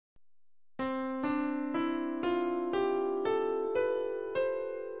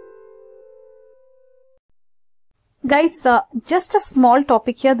Guys, just a small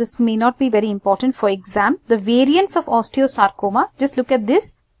topic here. This may not be very important for exam. The variants of osteosarcoma. Just look at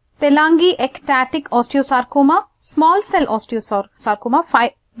this. Telangiectatic osteosarcoma, small cell osteosarcoma,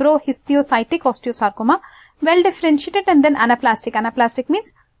 fibrohistiocytic osteosarcoma, well differentiated, and then anaplastic. Anaplastic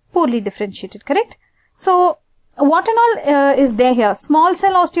means poorly differentiated, correct? So, what and all is there here? Small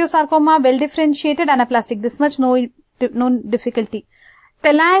cell osteosarcoma, well differentiated, anaplastic. This much no difficulty.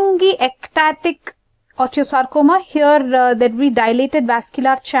 Telangiectatic osteosarcoma, here there will be dilated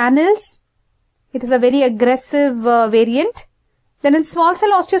vascular channels. It is a very aggressive variant. Then in small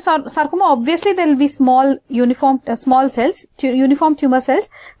cell osteosarcoma, obviously there will be small uniform uniform tumor cells.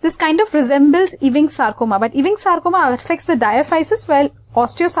 This kind of resembles Ewing sarcoma, but Ewing sarcoma affects the diaphysis while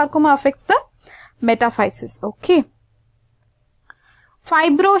osteosarcoma affects the metaphysis. Okay.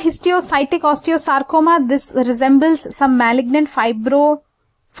 Fibrohistiocytic osteosarcoma, this resembles some malignant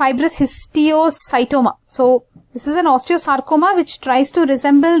fibrous histiocytoma. So this is an osteosarcoma which tries to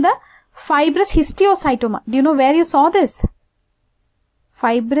resemble the fibrous histiocytoma. Do you know where you saw this?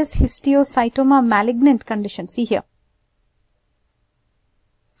 Fibrous histiocytoma malignant condition. See here.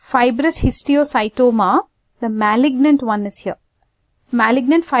 Fibrous histiocytoma, the malignant one is here.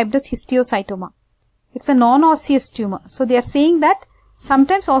 Malignant fibrous histiocytoma. It's a non-osseous tumor. So they are saying that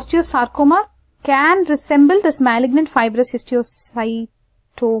sometimes osteosarcoma can resemble this malignant fibrous histiocytoma.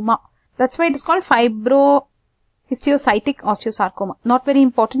 That's why it is called fibrohistiocytic osteosarcoma. Not very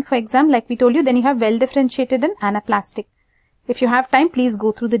important for exam, like we told you. Then you have well differentiated and anaplastic. If you have time, please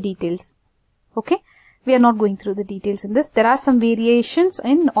go through the details. Okay. We are not going through the details in this. There are some variations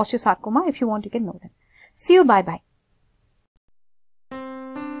in osteosarcoma. If you want, you can know them. See you. Bye-bye.